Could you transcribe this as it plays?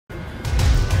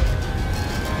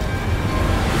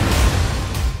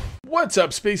What's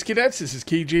up, Space Cadets? This is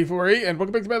KJ4A, and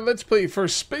welcome back to my Let's Play for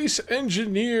Space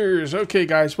Engineers. Okay,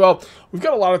 guys. Well, we've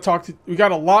got a lot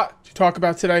to talk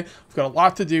about today. We've got a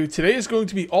lot to do. Today is going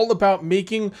to be all about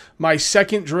making my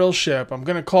second drill ship. I'm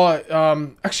gonna call it.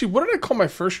 Actually, what did I call my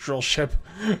first drill ship?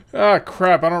 Ah,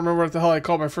 crap. I don't remember what the hell I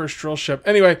called my first drill ship.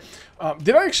 Anyway,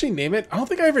 did I actually name it? I don't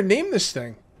think I ever named this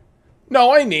thing.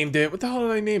 No, I named it. What the hell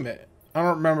did I name it? I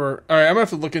don't remember. All right, I'm gonna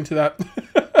have to look into that.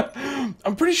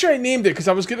 I'm pretty sure I named it because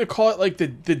I was going to call it like the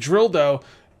Drildo,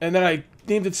 and then I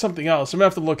named it something else. I'm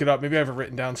going to have to look it up. Maybe I have it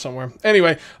written down somewhere.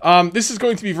 Anyway, this is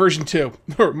going to be version 2,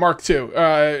 or Mark 2.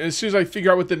 As soon as I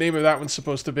figure out what the name of that one's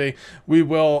supposed to be, we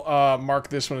will mark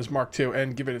this one as Mark 2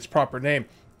 and give it its proper name.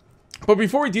 But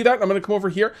before we do that, I'm going to come over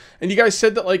here, and you guys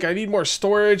said that, like, I need more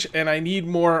storage, and I need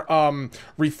more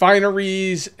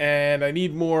refineries, and I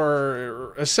need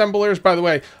more assemblers. By the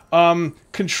way,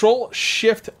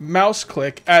 Control-Shift-Mouse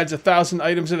click adds 1,000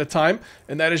 items at a time,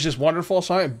 and that is just wonderful,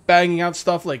 so I'm banging out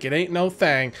stuff like it ain't no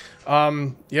thing.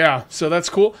 Yeah, so that's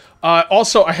cool.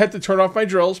 Also, I had to turn off my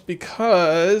drills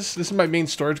because, this is my main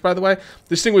storage, by the way,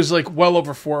 this thing was, like, well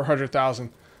over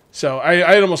 400,000, so I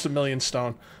had almost 1,000,000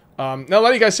 stone. Now, a lot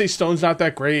of you guys say stone's not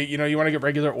that great. You know, you want to get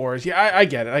regular ores. Yeah, I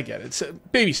get it. I get it. It's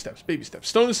baby steps, baby steps.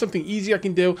 Stone is something easy I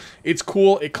can do. It's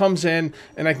cool. It comes in,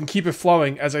 and I can keep it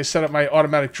flowing as I set up my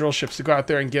automatic drill ships to go out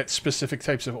there and get specific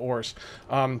types of ores.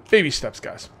 Baby steps,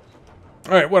 guys.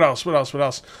 All right, what else? What else? What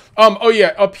else? Oh,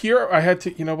 yeah, up here, I had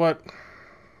to, you know what?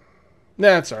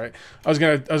 Nah, it's all right. I was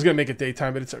gonna make it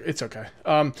daytime, but it's okay.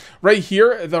 Right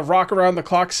here, the rock around the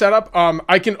clock setup.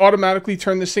 I can automatically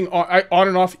turn this thing on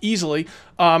and off easily.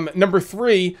 Number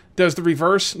 3 does the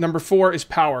reverse. Number 4 is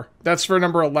power. That's for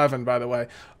number 11, by the way.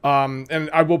 And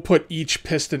I will put each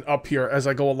piston up here as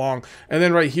I go along. And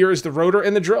then right here is the rotor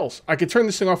and the drills. I could turn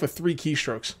this thing off with 3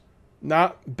 keystrokes.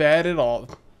 Not bad at all.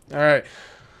 All right.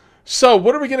 So,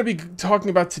 what are we going to be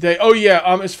talking about today? Oh, yeah,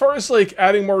 as far as, like,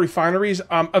 adding more refineries,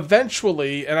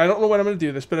 eventually, and I don't know when I'm going to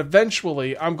do this, but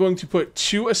eventually, I'm going to put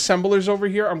 2 assemblers over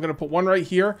here. I'm going to put one right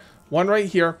here,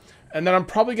 and then I'm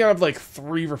probably going to have, like,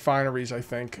 3 refineries, I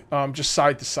think, just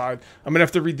side to side. I'm going to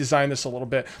have to redesign this a little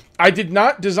bit. I did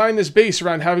not design this base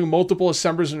around having multiple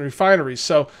assemblers and refineries,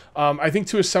 so I think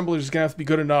 2 assemblers is going to have to be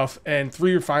good enough, and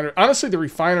 3 refineries. Honestly, the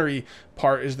refinery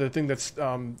part is the thing that's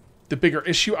the bigger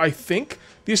issue, I think.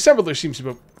 The assembler seems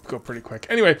to go pretty quick.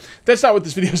 Anyway, that's not what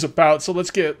this video is about, so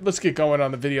let's get going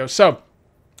on the video. So,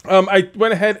 I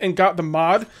went ahead and got the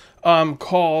mod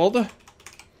called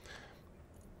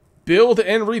Build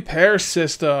and Repair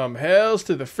System. Hells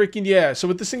to the freaking yeah. So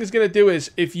what this thing is going to do is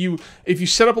if you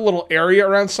set up a little area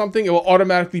around something, it will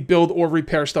automatically build or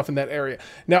repair stuff in that area.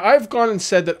 Now, I've gone and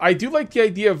said that I do like the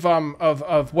idea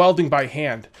of welding by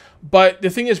hand. But the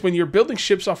thing is, when you're building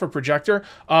ships off a projector,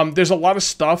 there's a lot of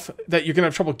stuff that you're going to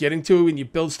have trouble getting to when you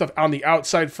build stuff on the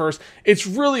outside first. It's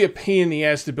really a pain in the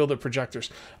ass to build the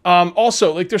projectors.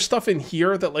 Also, like, there's stuff in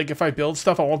here that, like, if I build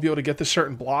stuff, I won't be able to get to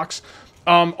certain blocks.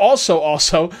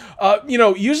 Also, you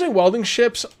know, using welding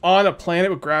ships on a planet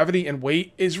with gravity and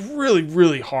weight is really,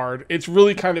 really hard. It's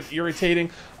really kind of irritating.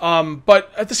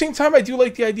 But at the same time, I do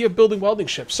like the idea of building welding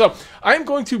ships. So I'm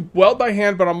going to weld by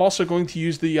hand, but I'm also going to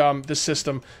use the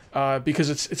system, because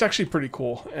it's actually pretty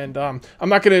cool. And, I'm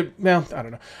not going to, well, I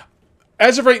don't know.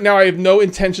 As of right now, I have no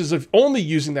intentions of only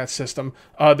using that system,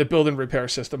 the build and repair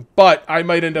system, but I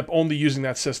might end up only using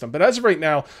that system. But as of right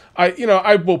now,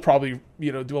 I will probably,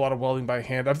 you know, do a lot of welding by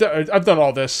hand. I've done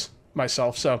all this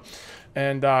myself, so,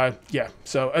 and yeah,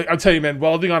 so I'll tell you, man,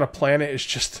 welding on a planet is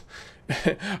just,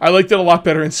 I liked it a lot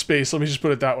better in space. Let me just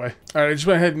put it that way. All right, I just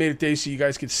went ahead and made it day so you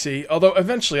guys could see. Although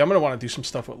eventually I'm going to want to do some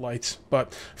stuff with lights.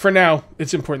 But for now,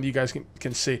 it's important that you guys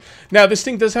can see. Now, this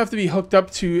thing does have to be hooked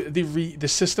up to the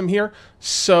system here.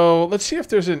 So let's see if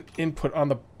there's an input on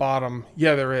the bottom.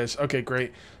 Yeah, there is. Okay,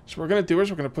 great. So what we're going to do is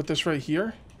we're going to put this right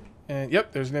here. And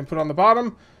yep, there's an input on the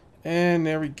bottom. And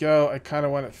there we go. I kind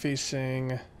of want it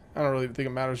facing... I don't really think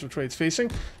it matters which way it's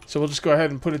facing. So we'll just go ahead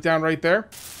and put it down right there.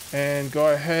 And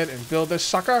go ahead and build this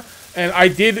sucker. And I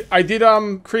did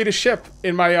create a ship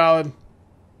in my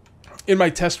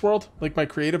test world, like my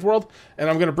creative world. And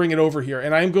I'm going to bring it over here.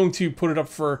 And I am going to put it up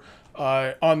for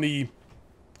on the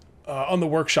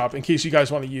workshop in case you guys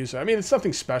want to use it. I mean, it's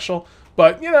nothing special.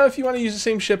 But, you know, if you want to use the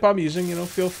same ship I'm using, you know,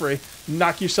 feel free.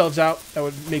 Knock yourselves out. That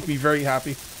would make me very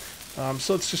happy.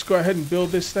 So let's just go ahead and build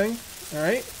this thing. All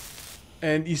right.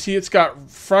 And you see it's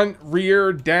got front,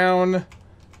 rear, down,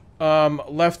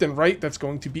 left, and right. That's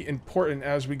going to be important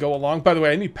as we go along. By the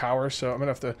way, I need power, so I'm going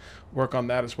to have to work on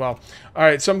that as well. All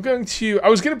right, so I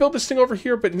was going to build this thing over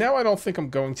here, but now I don't think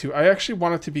I'm going to. I actually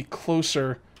want it to be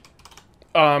closer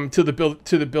to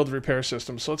the build repair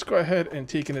system. So let's go ahead and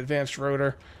take an advanced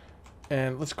rotor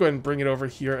And let's go ahead and bring it over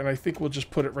here. And I think we'll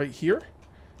just put it right here.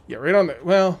 Yeah, right on the...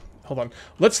 Well, hold on.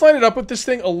 Let's line it up with this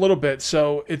thing a little bit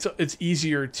so it's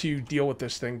easier to deal with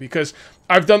this thing. Because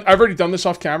I've already done this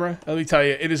off camera. Let me tell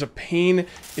you, it is a pain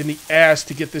in the ass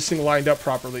to get this thing lined up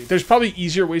properly. There's probably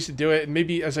easier ways to do it. And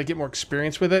maybe as I get more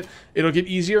experience with it, it'll get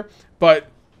easier. But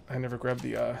I never grabbed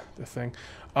the thing.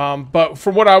 But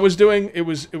from what I was doing, it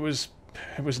was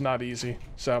not easy.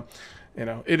 So, you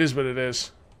know, it is what it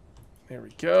is. There we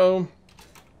go.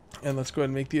 And let's go ahead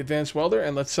and make the advanced welder,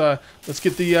 and let's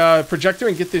get the projector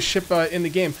and get this ship in the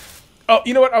game. Oh,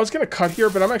 you know what? I was going to cut here,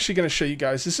 but I'm actually going to show you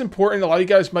guys. This is important. A lot of you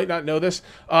guys might not know this.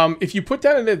 If you put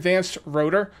down an advanced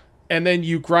rotor, and then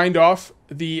you grind off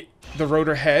the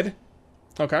rotor head,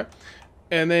 okay,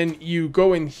 and then you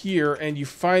go in here and you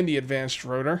find the advanced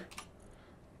rotor.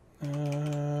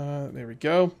 There we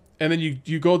go. And then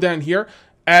you go down here,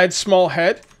 add small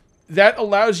head. That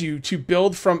allows you to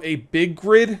build from a big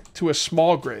grid to a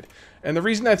small grid. And the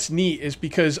reason that's neat is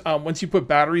because once you put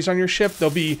batteries on your ship, they'll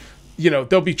be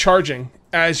charging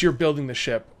as you're building the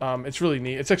ship. It's really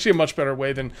neat. It's actually a much better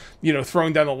way than, you know,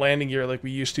 throwing down the landing gear like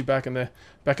we used to back in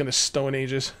the Stone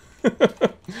Ages.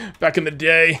 Back in the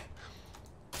day.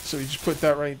 So you just put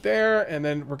that right there, and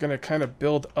then we're going to kind of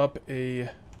build up a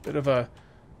bit of a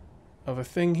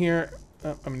thing here.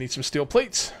 I'm going to need some steel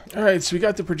plates. Alright, so we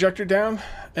got the projector down,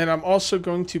 and I'm also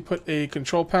going to put a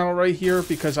control panel right here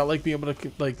because I like being able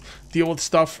to like deal with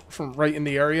stuff from right in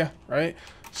the area, right?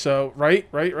 So, right.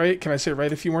 Can I say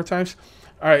right a few more times?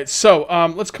 Alright, so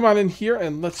let's come on in here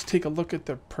and let's take a look at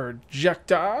the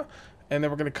projector. And then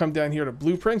we're going to come down here to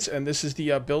blueprints, and this is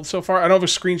the build so far. I don't have a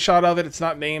screenshot of it. It's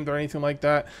not named or anything like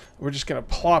that. We're just going to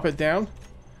plop it down.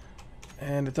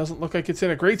 And it doesn't look like it's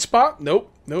in a great spot.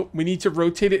 Nope. We need to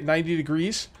rotate it 90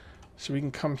 degrees. So we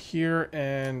can come here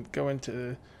and go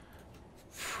into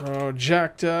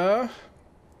projector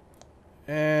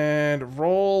and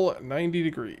roll 90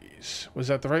 degrees. Was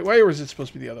that the right way, or is it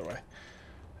supposed to be the other way?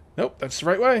 Nope, that's the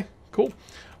right way. Cool.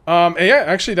 And yeah,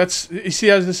 actually, you see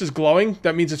how this is glowing?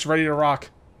 That means it's ready to rock.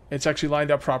 It's actually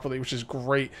lined up properly, which is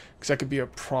great, because that could be a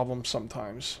problem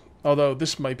sometimes. Although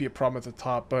this might be a problem at the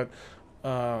top, but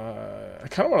I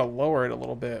kind of want to lower it a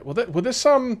little bit. Will this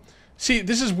see,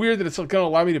 this is weird that it's going to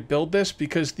allow me to build this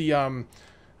because the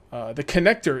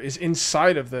connector is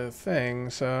inside of the thing.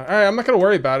 So, all right, I'm not going to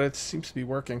worry about it. It seems to be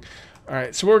working. All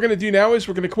right, so what we're going to do now is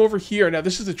we're going to come over here. Now,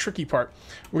 this is the tricky part.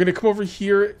 We're going to come over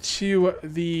here to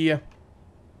the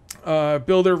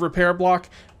builder repair block,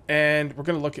 and we're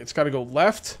going to look. It's got to go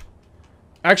left.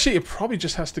 Actually, it probably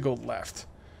just has to go left.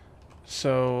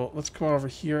 So let's come on over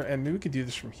here, and maybe we could do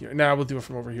this from here. Now we'll do it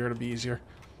from over here. It'll be easier.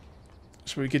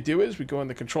 So what we could do is we go in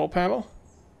the control panel,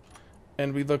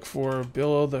 and we look for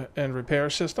build and repair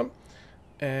system,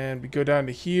 and we go down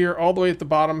to here, all the way at the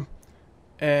bottom,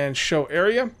 and show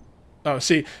area. Oh,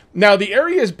 see, now the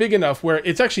area is big enough where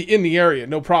it's actually in the area,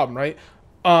 no problem, right?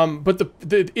 But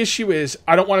the issue is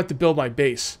I don't want it to build my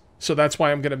base, so that's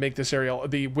why I'm going to make this area,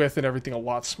 the width and everything, a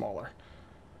lot smaller.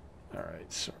 All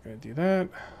right, so we're going to do that.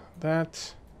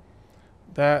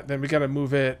 Then we got to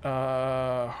move it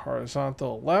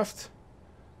horizontal left.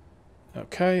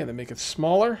 Okay, and then make it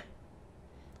smaller.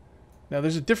 Now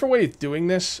there's a different way of doing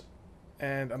this,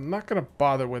 and I'm not going to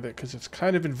bother with it because it's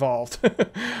kind of involved.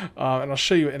 And I'll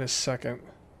show you in a second.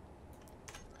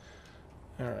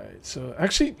 Alright, so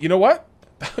actually, you know what?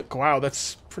 Wow,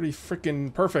 that's pretty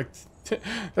freaking perfect.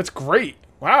 That's great.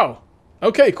 Wow.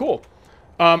 Okay, cool.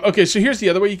 Okay, so here's the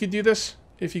other way you could do this.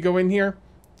 If you go in here.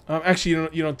 Actually,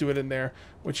 you don't do it in there.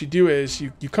 What you do is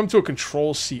you come to a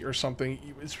control seat or something.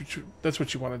 That's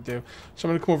what you want to do. So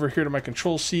I'm going to come over here to my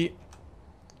control seat.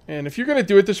 And if you're going to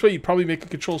do it this way, you'd probably make a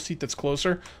control seat that's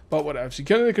closer. But whatever. So you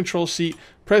get in the control seat,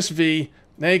 press V.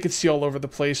 Now you can see all over the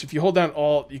place. If you hold down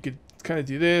Alt, you could kind of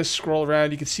do this, scroll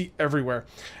around. You can see everywhere.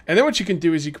 And then what you can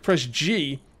do is you can press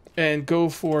G and go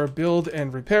for build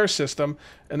and repair system.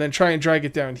 And then try and drag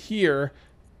it down here.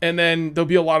 And then there'll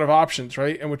be a lot of options,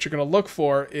 right? And what you're going to look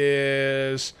for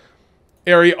is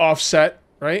area offset,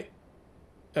 right?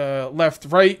 Left,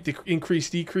 right,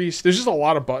 increase, decrease. There's just a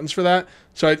lot of buttons for that.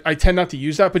 So I tend not to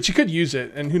use that, but you could use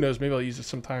it. And who knows, maybe I'll use it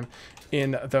sometime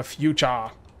in the future.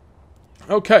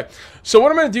 Okay, so what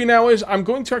I'm going to do now is I'm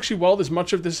going to actually weld as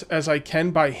much of this as I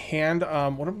can by hand.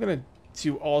 What I'm going to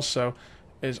do also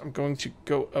is I'm going to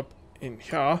go up in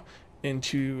here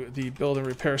into the build and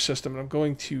repair system. And I'm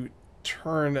going to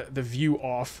turn the view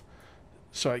off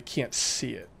so I can't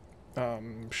see it.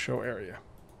 Show area.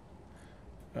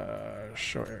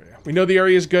 Show area. We know the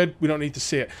area is good. We don't need to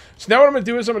see it. So now what I'm going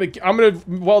to do is I'm going to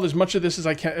weld as much of this as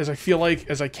I can, as I feel like,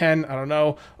 as I can. I don't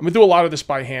know. I'm going to do a lot of this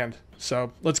by hand.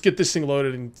 So let's get this thing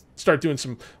loaded and start doing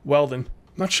some welding.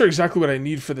 I'm not sure exactly what I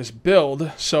need for this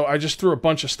build, so I just threw a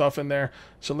bunch of stuff in there.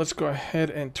 So let's go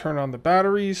ahead and turn on the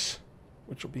batteries,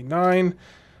 which will be 9.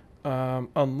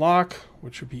 Unlock,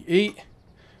 which would be 8.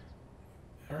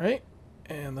 All right,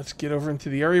 and let's get over into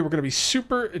the area. We're going to be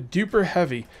super duper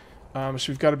heavy, so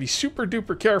we've got to be super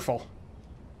duper careful.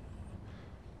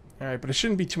 All right, but it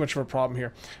shouldn't be too much of a problem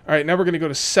here. All right, now we're going to go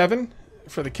to 7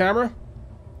 for the camera,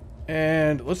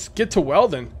 and let's get to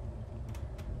welding.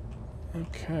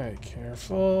 Okay,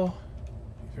 careful.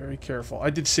 Very careful. I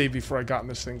did save before I got in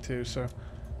this thing too, so...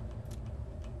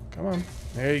 Come on.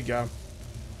 There you go.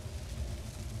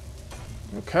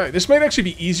 Okay, this might actually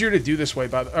be easier to do this way,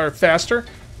 or faster.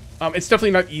 It's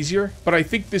definitely not easier, but I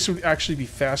think this would actually be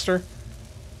faster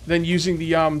than using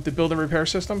the build and repair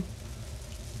system.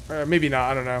 Or maybe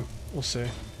not, I don't know. We'll see.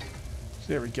 So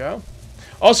there we go.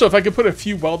 Also, if I could put a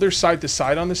few welders side to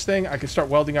side on this thing, I could start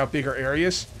welding out bigger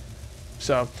areas.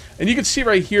 So, and you can see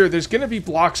right here, there's going to be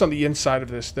blocks on the inside of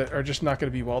this that are just not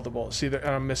going to be weldable. See, and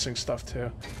I'm missing stuff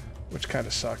too, which kind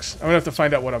of sucks. I'm going to have to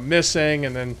find out what I'm missing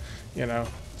and then, you know,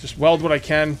 just weld what I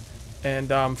can and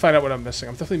find out what I'm missing.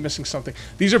 I'm definitely missing something.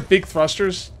 These are big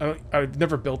thrusters. I've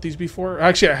never built these before.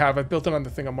 Actually, I have. I built it on the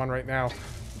thing I'm on right now.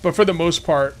 But for the most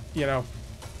part, you know,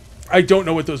 I don't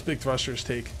know what those big thrusters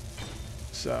take.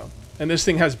 So, and this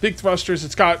thing has big thrusters.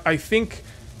 It's got, I think,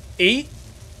 8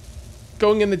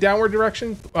 going in the downward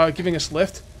direction, giving us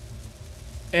lift,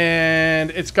 and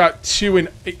it's got 2 in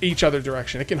each other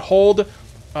direction. It can hold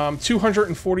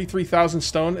 243,000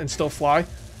 stone and still fly.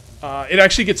 It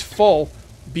actually gets full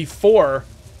before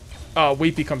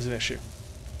weight becomes an issue,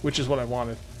 which is what I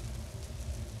wanted.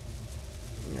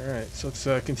 Alright, so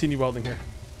let's continue welding here.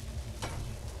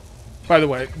 By the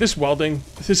way, this welding,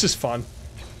 this is fun.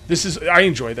 I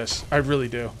enjoy this. I really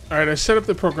do. Alright, I set up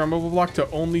the programmable block to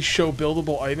only show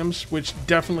buildable items, which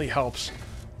definitely helps.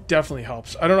 Definitely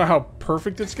helps. I don't know how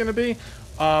perfect it's going to be,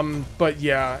 but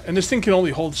yeah. And this thing can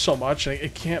only hold so much, and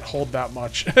it can't hold that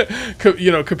much,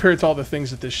 you know, compared to all the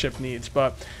things that this ship needs.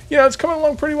 But, you know, it's coming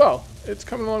along pretty well. It's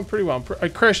coming along pretty well. I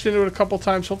crashed into it a couple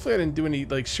times. Hopefully I didn't do any,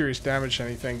 like, serious damage to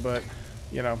anything, but,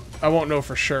 you know, I won't know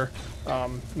for sure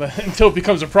until it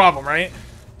becomes a problem, right?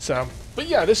 So... But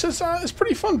yeah, this is it's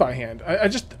pretty fun by hand. I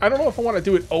don't know if I want to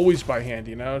do it always by hand,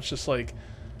 you know? It's just like,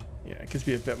 yeah, it gets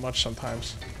be a bit much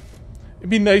sometimes. It'd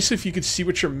be nice if you could see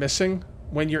what you're missing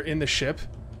when you're in the ship.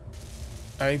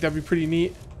 I think that'd be pretty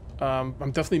neat. I'm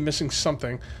definitely missing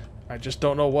something. I just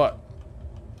don't know what.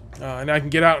 And I can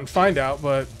get out and find out,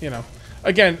 but, you know.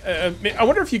 Again, I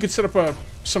wonder if you could set up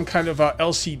some kind of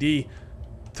LCD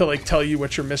to, like, tell you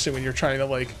what you're missing when you're trying to,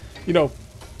 like, you know,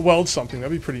 weld something.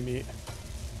 That'd be pretty neat.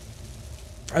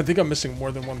 I think I'm missing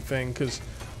more than one thing because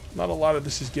not a lot of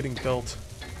this is getting built.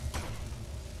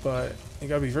 But you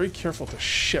gotta be very careful to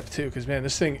ship too, because man,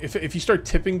 this thing, if you start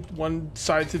tipping one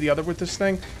side to the other with this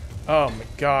thing, oh my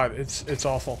god, it's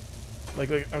awful. Like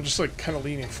I'm just like kind of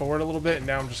leaning forward a little bit, and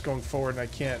now I'm just going forward, and I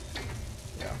can't.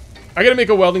 Yeah, I gotta make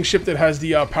a welding ship that has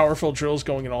the powerful drills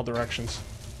going in all directions.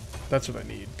 That's what I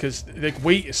need, because like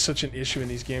weight is such an issue in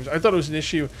these games. I thought it was an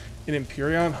issue in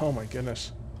Empyrean. Oh my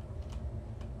goodness.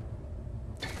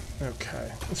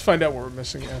 Okay, let's find out what we're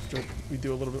missing after we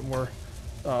do a little bit more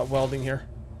welding here.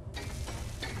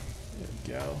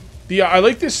 There we go. I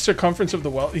like this circumference of the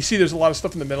weld. You see there's a lot of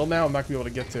stuff in the middle now I'm not going to be able to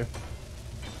get to.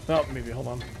 Oh, maybe, hold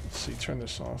on. Let's see, turn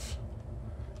this off.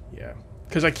 Yeah,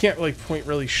 because I can't like point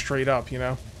really straight up, you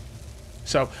know?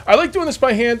 So, I like doing this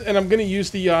by hand, and I'm going to use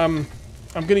the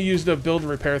build and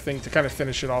repair thing to kind of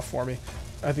finish it off for me.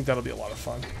 I think that'll be a lot of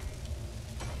fun.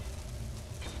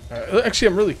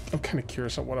 Actually, I'm kind of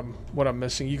curious on what I'm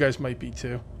missing. You guys might be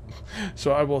too.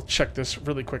 So I will check this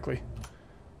really quickly.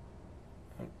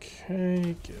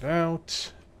 Okay, get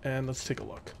out, and let's take a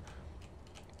look.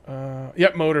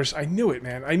 Yep, motors. I knew it,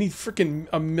 man. I need freaking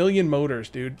 1,000,000 motors,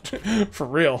 dude. For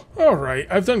real. All right,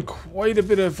 I've done quite a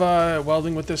bit of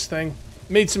welding with this thing.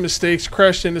 Made some mistakes,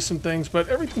 crashed into some things, but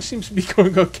everything seems to be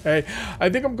going okay. I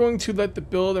think I'm going to let the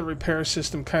build and repair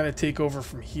system kind of take over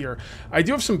from here. I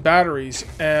do have some batteries,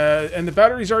 and the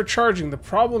batteries are charging. The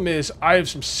problem is I have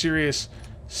some serious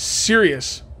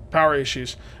power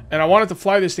issues, and I wanted to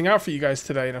fly this thing out for you guys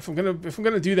today. And if I'm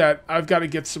gonna do that, I've got to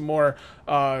get some more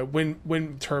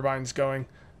wind turbines going.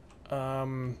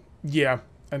 Yeah.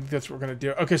 I think that's what we're going to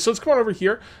do. Okay, so let's come on over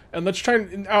here, and let's try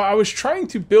and... I was trying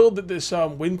to build this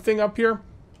wind thing up here,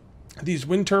 these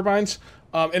wind turbines,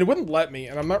 and it wouldn't let me,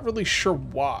 and I'm not really sure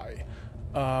why.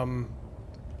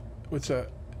 What's that?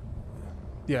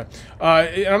 Yeah.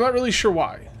 And I'm not really sure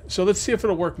why. So let's see if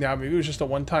it'll work now. Maybe it was just a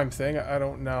one-time thing. I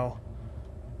don't know.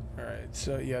 All right,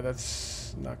 so yeah,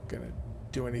 that's not going to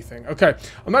do anything. Okay,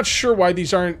 I'm not sure why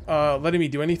these aren't letting me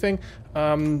do anything.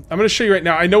 I'm going to show you right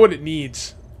now. I know what it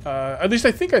needs. At least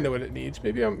I think I know what it needs.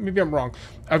 Maybe I'm wrong.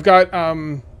 I've got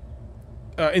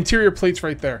interior plates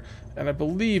right there, and I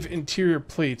believe interior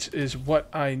plates is what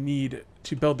I need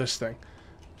to build this thing.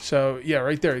 So yeah,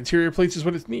 right there, interior plates is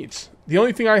what it needs. The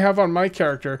only thing I have on my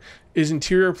character is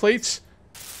interior plates,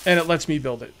 and it lets me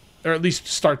build it, or at least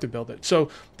start to build it. So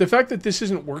the fact that this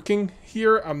isn't working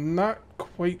here, I'm not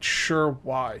quite sure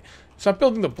why. It's not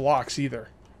building the blocks either.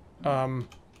 Oh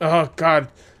god,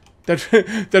 that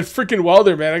freaking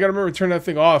welder, man! I gotta remember to turn that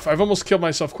thing off. I've almost killed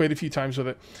myself quite a few times with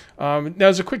it. Now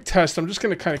as a quick test, I'm just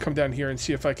gonna kind of come down here and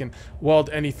see if I can weld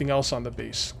anything else on the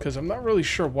base, because I'm not really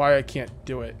sure why I can't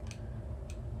do it.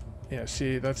 Yeah,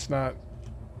 see, that's not...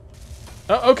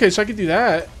 Oh, okay, so I can do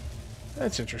that.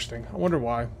 That's interesting. I wonder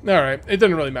why. Alright, it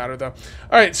doesn't really matter, though.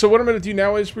 Alright, so what I'm going to do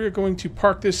now is we're going to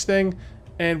park this thing,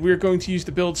 and we're going to use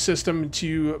the build system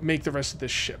to make the rest of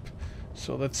this ship.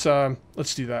 So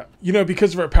let's do that. You know,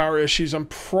 because of our power issues, I'm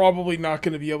probably not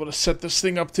going to be able to set this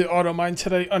thing up to auto mine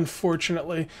today,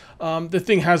 unfortunately. The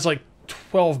thing has, like,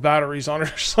 12 batteries on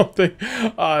it or something.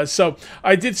 So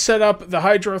I did set up the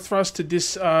hydro thrust to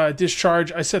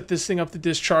discharge. I set this thing up to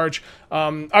discharge.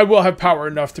 I will have power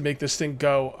enough to make this thing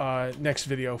go next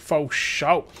video, faux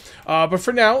show. But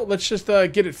for now, let's just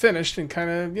get it finished and kind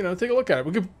of, you know, take a look at it.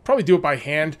 We could probably do it by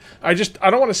hand. I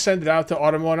don't want to send it out to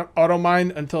auto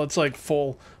mine until it's like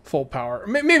full power.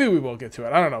 Maybe we will get to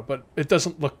it. I don't know, but it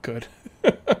doesn't look good.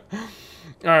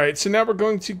 Alright, so now we're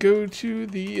going to go to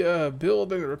the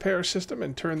build and repair system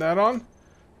and turn that on.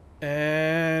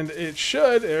 And it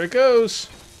should. There it goes.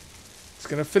 It's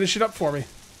going to finish it up for me.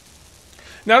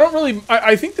 Now,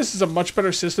 I think this is a much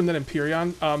better system than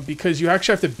Empyrean because you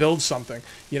actually have to build something.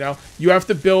 You know, you have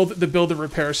to build the build and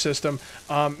repair system.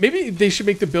 Maybe they should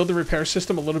make the build and repair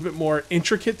system a little bit more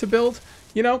intricate to build.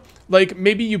 You know, like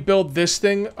maybe you build this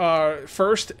thing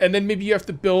first, and then maybe you have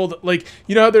to build, like,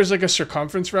 you know how there's like a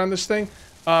circumference around this thing?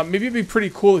 Maybe it'd be pretty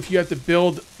cool if you had to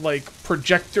build like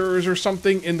projectors or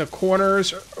something in the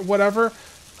corners or whatever.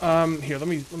 Here, let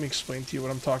me explain to you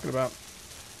what I'm talking about.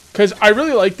 Because I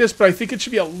really like this, but I think it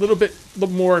should be a little bit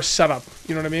more set up.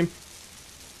 You know what I mean?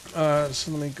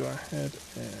 So let me go ahead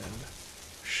and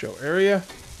show area.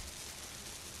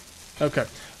 Okay.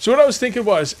 So what I was thinking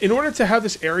was, in order to have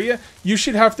this area, you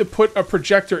should have to put a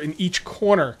projector in each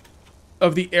corner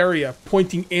of the area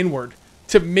pointing inward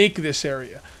to make this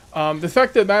area. The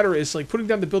fact of the matter is, like, putting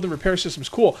down the build and repair system is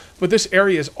cool, but this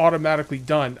area is automatically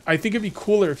done. I think it'd be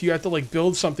cooler if you had to, like,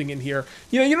 build something in here.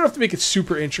 You know, you don't have to make it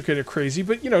super intricate or crazy,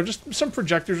 but, you know, just some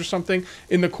projectors or something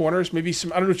in the corners. Maybe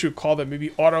some, I don't know what you would call them, maybe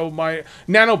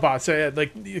nanobots,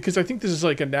 like, because I think this is,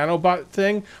 like, a nanobot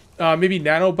thing. Maybe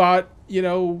nanobot, you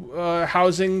know,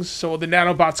 housings, so the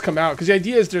nanobots come out. Because the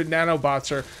idea is the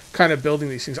nanobots are kind of building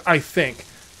these things, I think.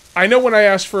 I know when I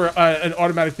asked for an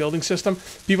automatic building system,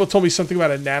 people told me something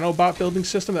about a nanobot building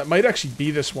system. That might actually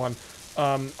be this one.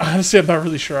 Honestly, I'm not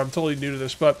really sure. I'm totally new to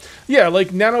this. But yeah, like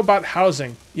nanobot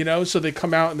housing, you know, so they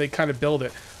come out and they kind of build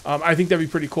it. I think that'd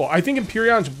be pretty cool. I think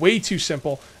Empyreon's way too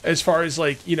simple as far as,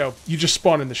 like, you know, you just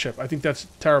spawn in the ship. I think that's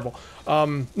terrible.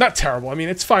 Not terrible. I mean,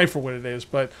 it's fine for what it is,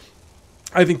 but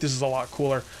I think this is a lot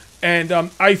cooler. And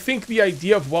I think the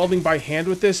idea of welding by hand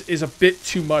with this is a bit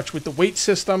too much with the weight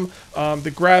system,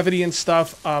 the gravity and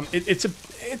stuff. It's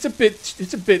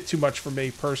a bit too much for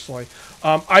me personally.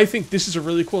 I think this is a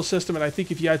really cool system, and I think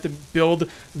if you had to build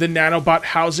the nanobot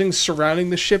housing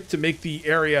surrounding the ship to make the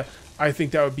area, I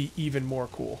think that would be even more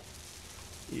cool.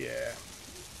 Yeah,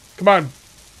 come on,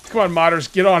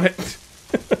 modders, get on it.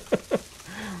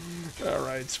 All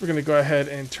right, so we're gonna go ahead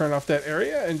and turn off that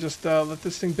area and just let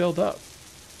this thing build up.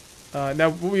 Now,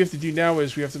 what we have to do now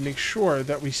is we have to make sure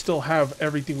that we still have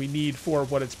everything we need for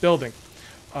what it's building.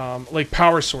 Like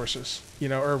power sources, you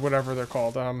know, or whatever they're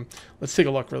called. Let's take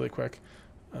a look really quick.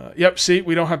 Yep, see,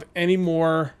 we don't have any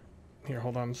more... Here,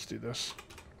 hold on, let's do this.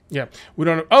 Yeah, we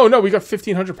don't... Oh, no, we got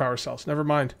 1,500 power cells. Never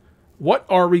mind. What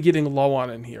are we getting low on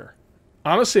in here?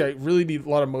 Honestly, I really need a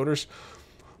lot of motors.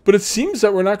 But it seems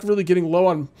that we're not really getting low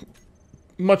on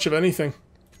much of anything.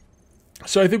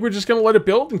 So I think we're just going to let it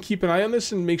build and keep an eye on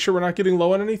this and make sure we're not getting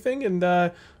low on anything,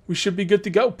 and we should be good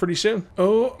to go pretty soon.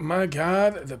 Oh my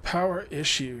god, the power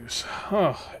issues.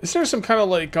 Huh. Is there some kind of,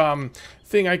 like,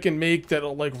 thing I can make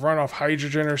that'll, like, run off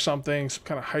hydrogen or something? Some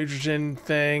kind of hydrogen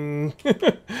thing?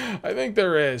 I think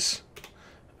there is.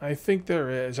 I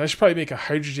should probably make a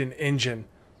hydrogen engine.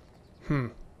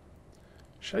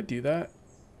 Should I do that?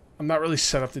 I'm not really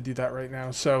set up to do that right now,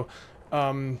 so...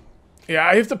 Yeah,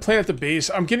 I have to plan at the base.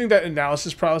 I'm getting that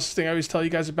analysis paralysis thing I always tell you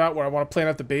guys about, where I want to plan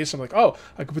at the base. I'm like, oh,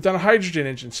 I could put down a hydrogen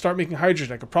engine, start making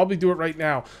hydrogen. I could probably do it right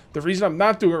now. The reason I'm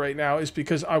not doing it right now is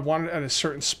because I want it at a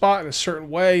certain spot in a certain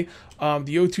way.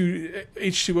 The O2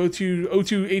 H2O2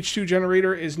 O2 H2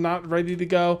 generator is not ready to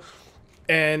go,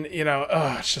 and you know,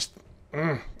 it's just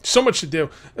so much to do.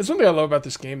 That's one thing I love about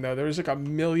this game, though. There's like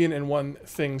 1,000,001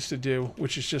 things to do,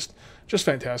 which is just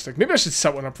fantastic. Maybe I should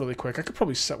set one up really quick. I could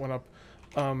probably set one up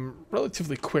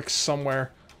relatively quick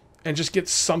somewhere and just get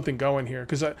something going here,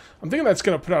 because I'm thinking that's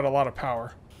going to put out a lot of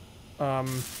power.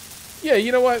 Yeah,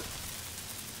 you know what?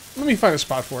 Let me find a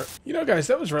spot for it. You know, guys,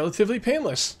 that was relatively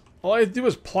painless. All I had to do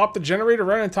was plop the generator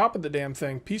right on top of the damn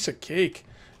thing. Piece of cake.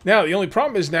 Now, the only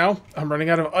problem is now I'm running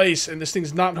out of ice, and this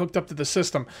thing's not hooked up to the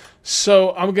system.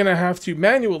 So I'm going to have to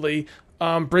manually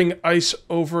bring ice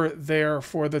over there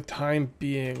for the time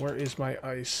being. Where is my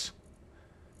ice?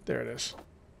 There it is.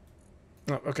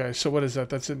 Oh, okay, so what is that?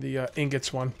 That's in the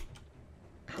ingots one.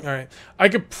 All right. I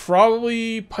could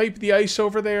probably pipe the ice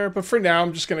over there, but for now,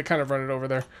 I'm just going to kind of run it over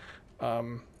there. There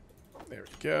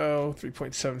we go.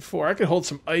 3.74. I could hold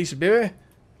some ice, baby.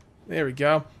 There we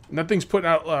go. And that thing's putting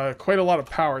out quite a lot of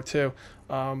power, too.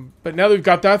 But now that we've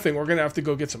got that thing, we're going to have to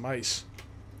go get some ice.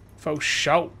 Faux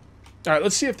shout. All right,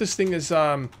 let's see if this thing is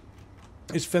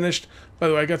finished. By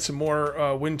the way, I got some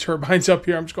more wind turbines up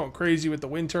here. I'm just going crazy with the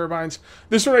wind turbines.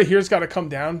 This one right here has got to come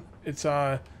down. It's,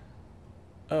 oh,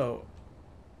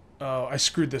 I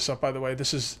screwed this up, by the way.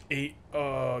 This is 8.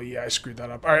 Oh, yeah, I screwed that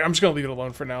up. All right, I'm just going to leave it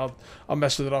alone for now. I'll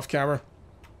mess with it off camera.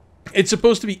 It's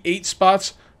supposed to be 8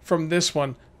 spots from this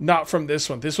one, not from this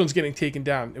one. This one's getting taken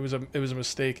down. It was a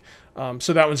mistake.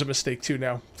 So that one's a mistake, too,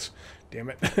 now. Damn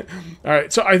it. All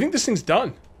right, so I think this thing's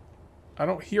done. I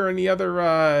don't hear any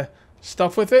other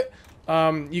stuff with it.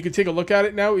 You can take a look at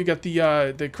it now. We got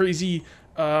the crazy.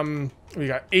 We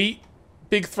got 8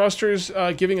 big thrusters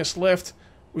giving us lift.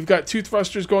 We've got 2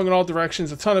 thrusters going in all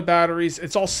directions. A ton of batteries.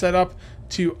 It's all set up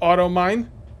to auto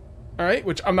mine. All right,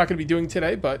 which I'm not going to be doing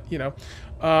today, but you know,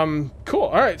 cool.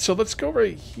 All right, so let's go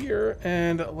right here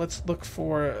and let's look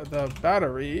for the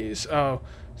batteries. Oh,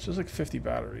 so there's like 50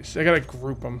 batteries. I gotta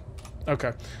group them.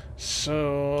 Okay,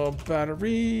 so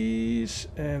batteries,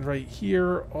 and right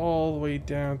here, all the way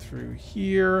down through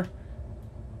here,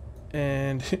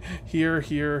 and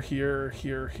here.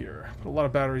 Put a lot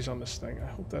of batteries on this thing. I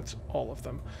hope that's all of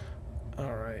them.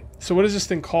 All right. So what is this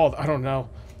thing called? I don't know.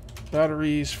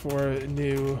 Batteries for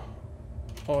new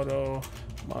auto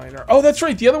miner. Oh, that's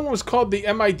right. The other one was called the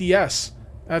MIDS.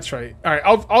 That's right. All right.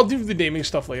 I'll do the naming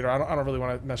stuff later. I don't really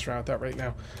want to mess around with that right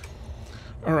now.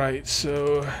 All right,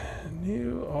 so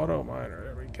new auto miner.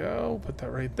 There we go. Put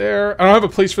that right there. I don't have a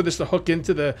place for this to hook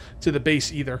into the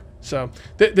base either. So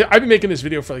I've been making this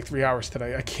video for like 3 hours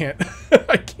today. I can't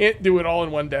I can't do it all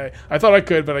in one day. I thought I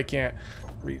could, but I can't.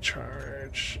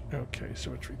 Recharge. Okay,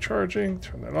 so it's recharging.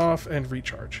 Turn that off and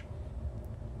recharge.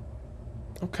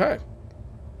 Okay.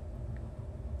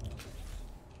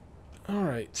 All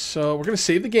right, so we're gonna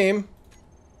save the game.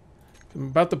 I'm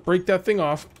about to break that thing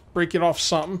off. Break it off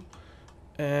something.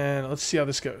 And let's see how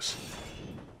this goes.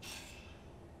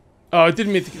 Oh, it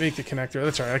didn't make the connector.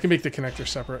 That's all right. I can make the connector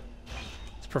separate.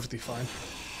 It's perfectly fine.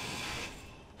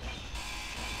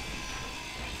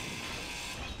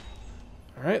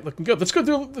 All right, looking good. Let's go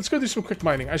do some quick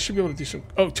mining. I should be able to do some.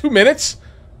 Oh, 2 minutes?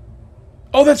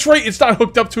 Oh, that's right. It's not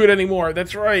hooked up to it anymore.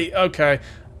 That's right. Okay.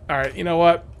 All right. You know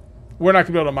what? We're not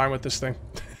gonna be able to mine with this thing.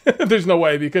 There's no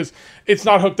way, because it's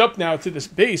not hooked up now to this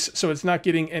base, so it's not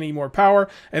getting any more power.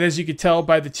 And as you could tell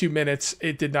by the 2 minutes,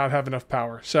 it did not have enough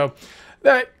power. So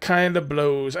that kind of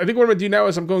blows. I think what I'm going to do now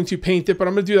is I'm going to paint it, but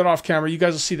I'm going to do that off camera. You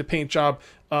guys will see the paint job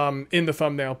in the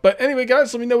thumbnail. But anyway,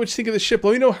 guys, let me know what you think of the ship.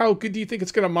 Let me know how good do you think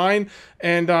it's going to mine.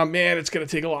 And man, it's going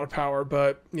to take a lot of power,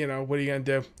 but you know, what are you going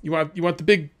to do? You want the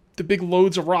big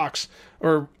loads of rocks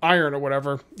or iron or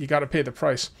whatever. You got to pay the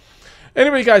price.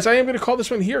 Anyway, guys, I am going to call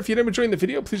this one here. If you ended up enjoying the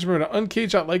video, please remember to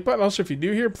uncage that like button. Also, if you're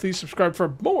new here, please subscribe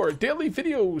for more daily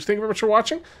videos. Thank you very much for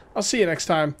watching. I'll see you next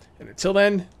time. And until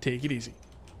then, take it easy.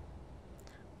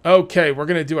 Okay, we're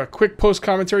going to do a quick post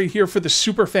commentary here for the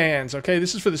super fans. Okay,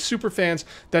 this is for the super fans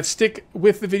that stick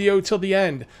with the video till the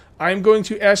end. I'm going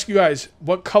to ask you guys,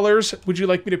 what colors would you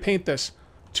like me to paint this?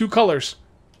 2 colors.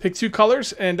 Pick 2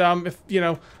 colors, and if you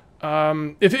know...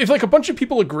 if like a bunch of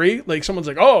people agree, like someone's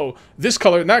like, oh, this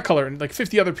color and that color, and like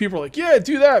 50 other people are like, yeah,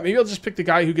 do that. Maybe I'll just pick the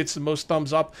guy who gets the most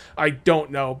thumbs up. I don't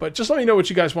know, but just let me know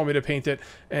what you guys want me to paint it,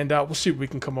 and we'll see what we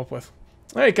can come up with.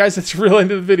 All right, guys, that's the real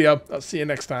end of the video. I'll see you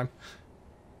next time.